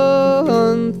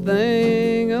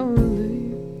thing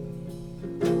only.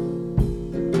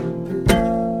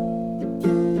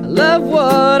 I love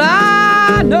what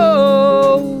I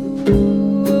know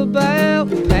about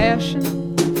passion.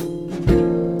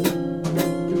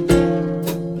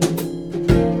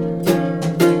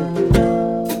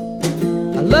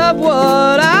 I love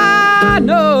what I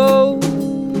know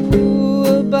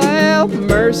about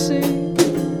mercy.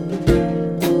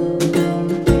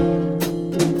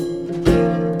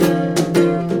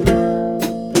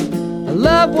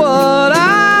 What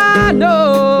I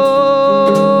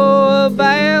know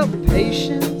about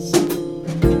patience.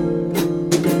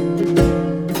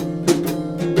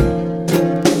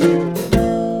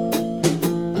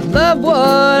 I love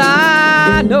what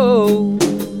I know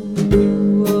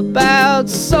about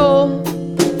soul.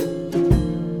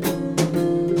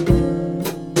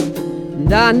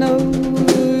 And I know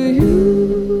you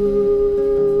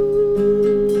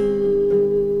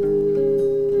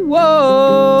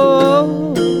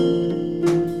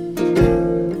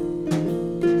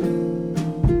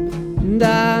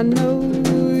I know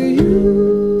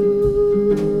you.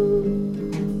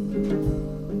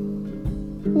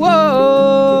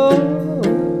 Whoa.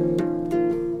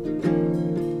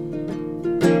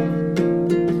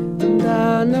 And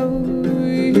I know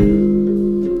you.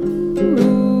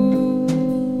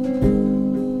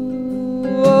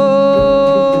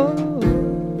 Whoa.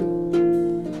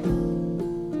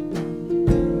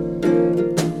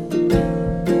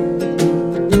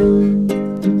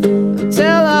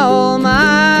 Tell all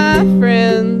my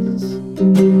friends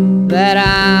that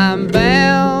I'm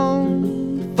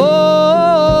bound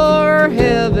for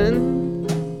heaven.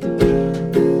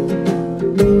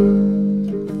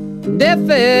 And if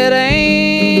it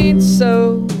ain't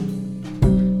so,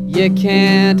 you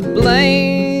can't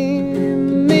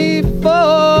blame me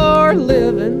for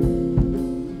living.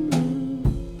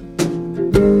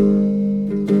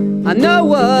 I know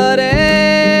what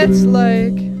it's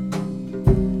like,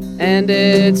 and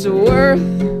it's worth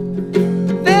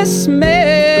this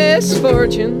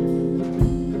misfortune.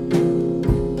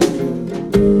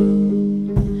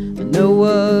 I know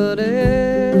what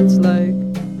it's like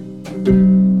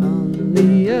on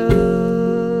the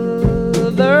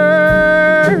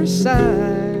other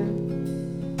side.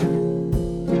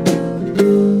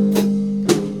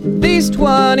 These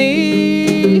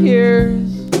 20 years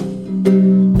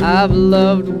I've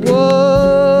loved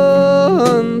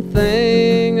one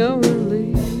thing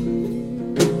only.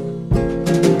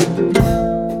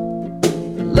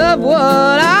 Love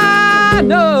what I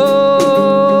know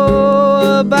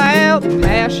about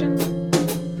passion.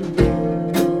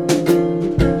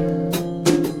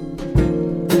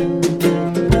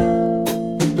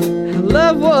 I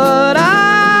love what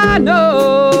I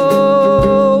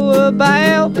know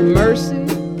about mercy.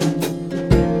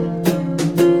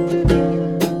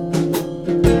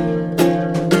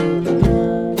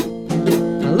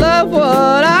 I love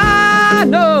what I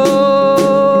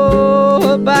know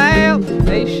about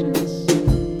patience.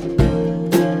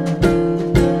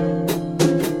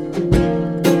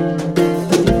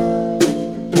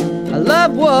 I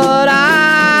love what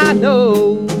I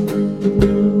know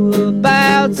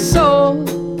about soul.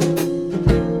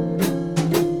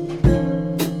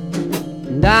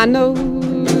 And I know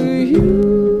you.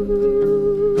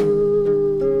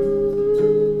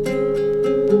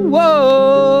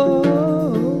 Whoa.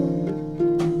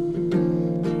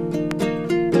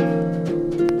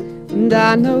 And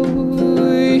I know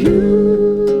you.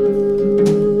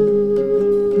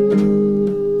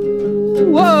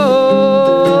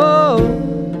 Whoa.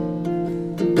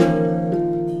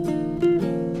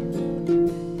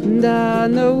 And I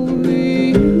know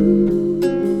you.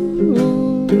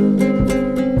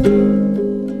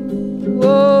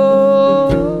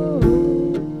 Whoa.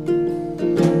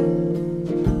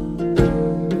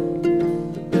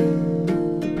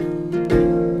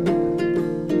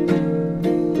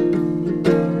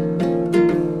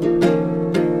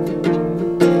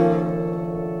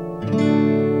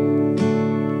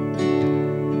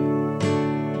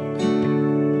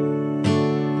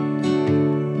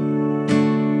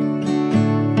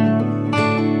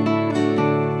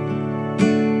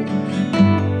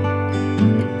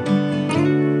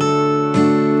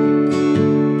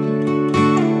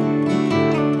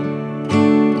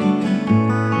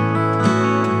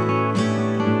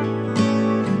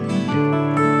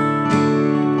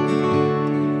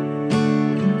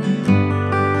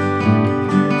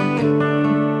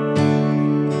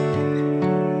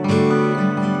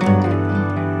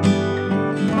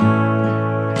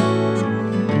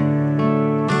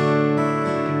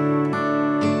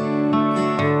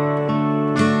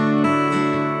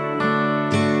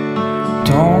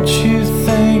 Don't you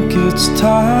think it's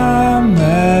time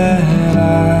that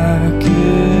I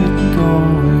get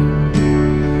going?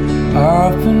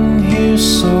 I've been here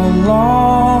so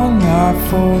long I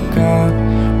forgot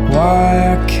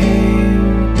why I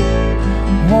came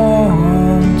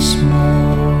once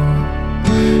more.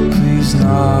 Please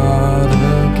not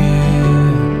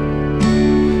again,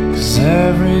 'cause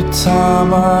every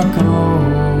time I go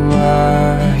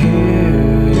I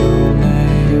hear your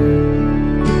name.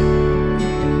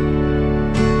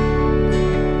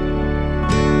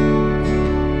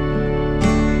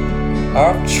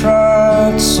 I've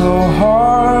tried so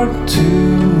hard to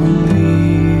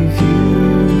leave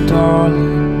you,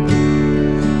 darling.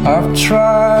 I've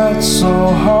tried so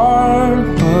hard,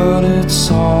 but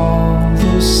it's all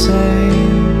the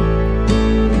same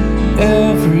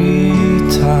every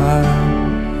time.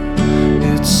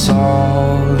 It's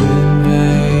all in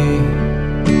vain,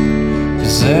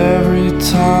 'cause every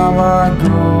time I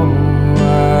go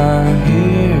I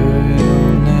hear your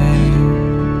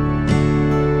name.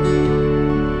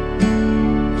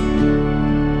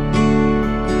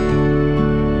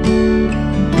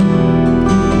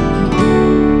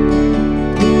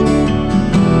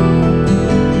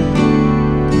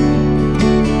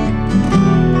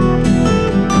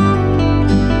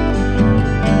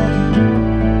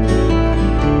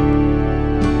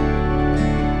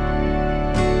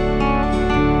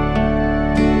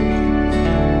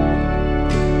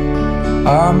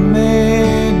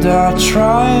 are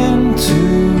trying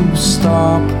to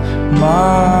stop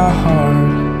my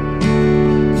heart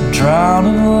from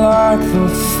drowning like the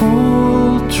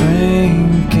fool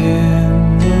drink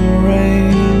in the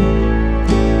rain.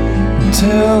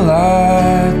 Until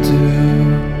I do,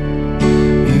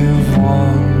 you've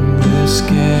won this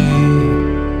game.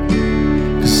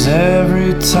 'Cause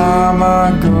every time I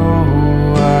go,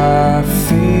 I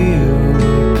feel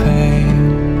the pain.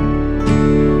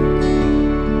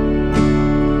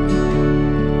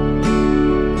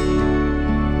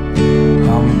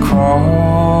 I'm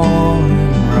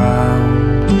crawling round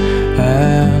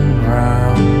and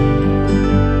round.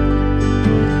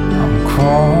 I'm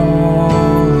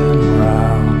crawling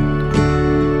round.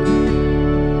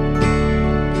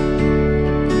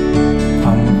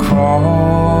 I'm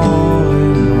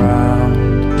crawling round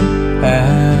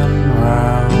and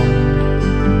round.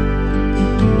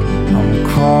 I'm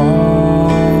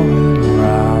crawling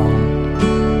round.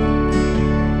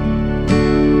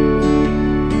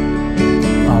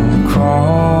 I'm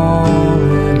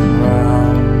crawling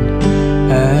round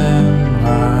and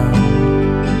round.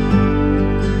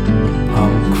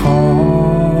 I'm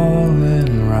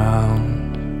crawling round.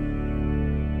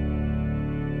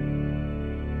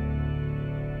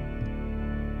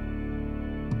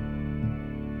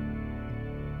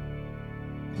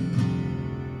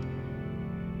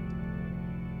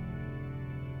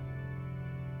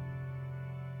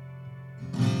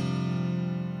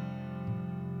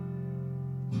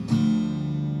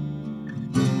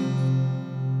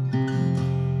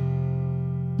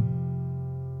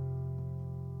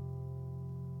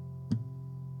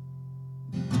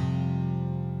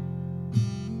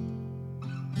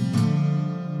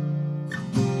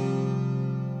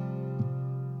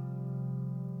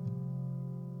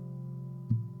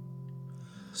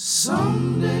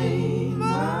 Someday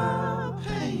my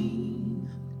pain,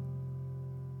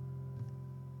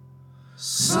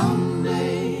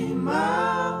 someday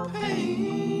my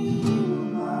pain will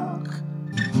mock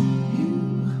you,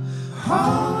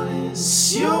 harness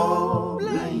your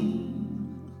blame,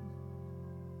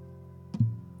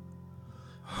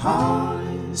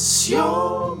 harness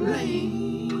your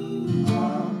blame,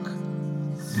 walk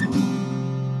through.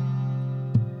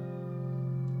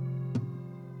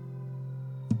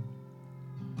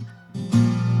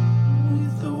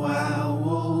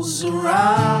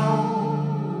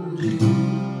 Around you.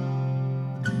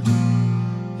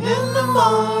 In the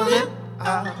morning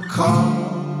I'll call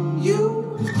you,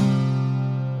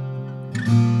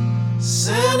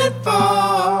 send it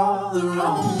farther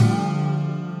on.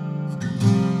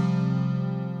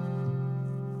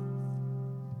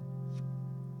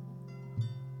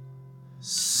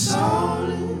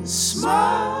 Solace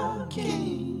my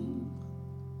game,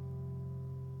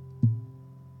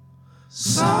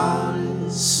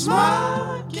 solace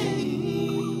my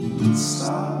game.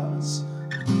 Stars,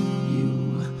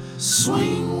 you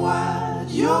swing wide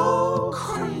your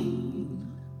crane,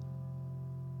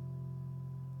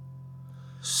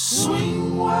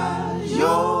 swing wide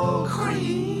your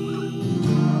crane,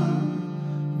 run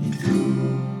me through.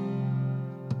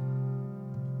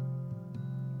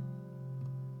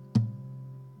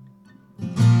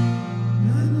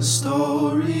 And the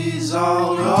stories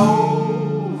all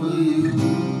over you.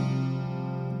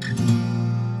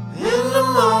 In the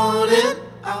morning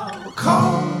I'll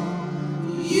call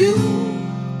you.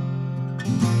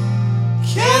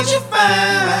 Can't you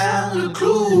find a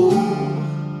clue?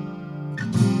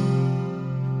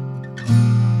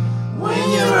 When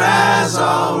your eyes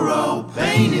are all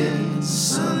painted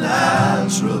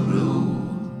Sinatra blue.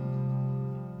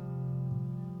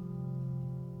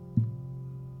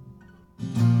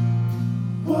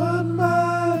 What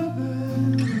might have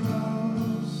been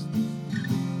lost?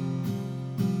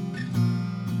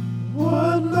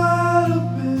 What might have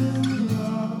been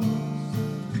lost?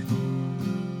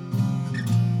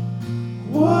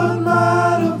 What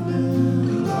might have been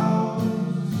lost?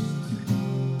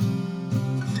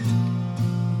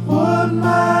 What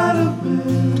might have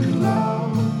been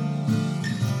lost?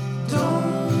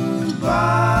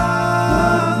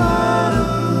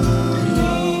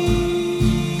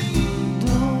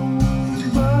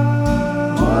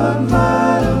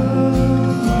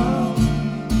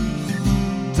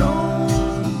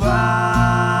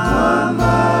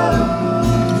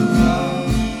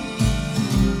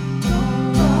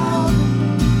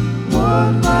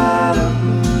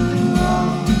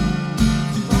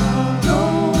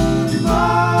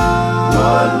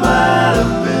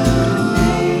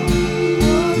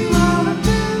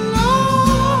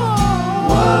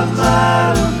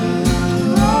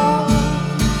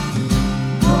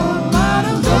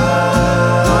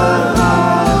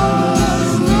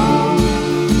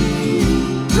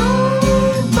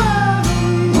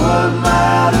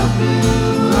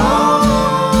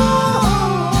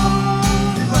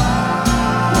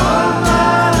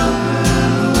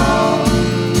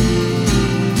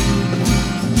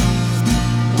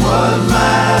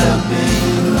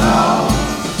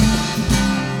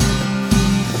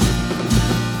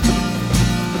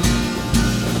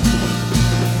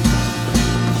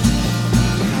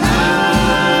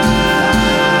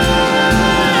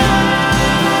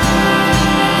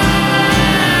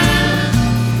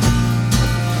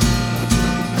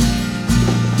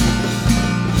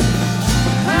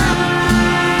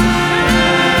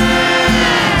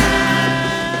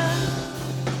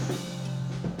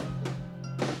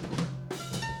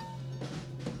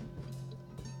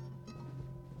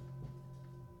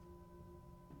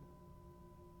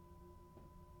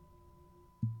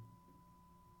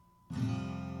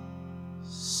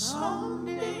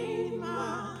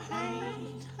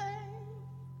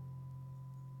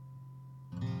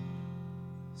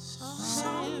 Oh.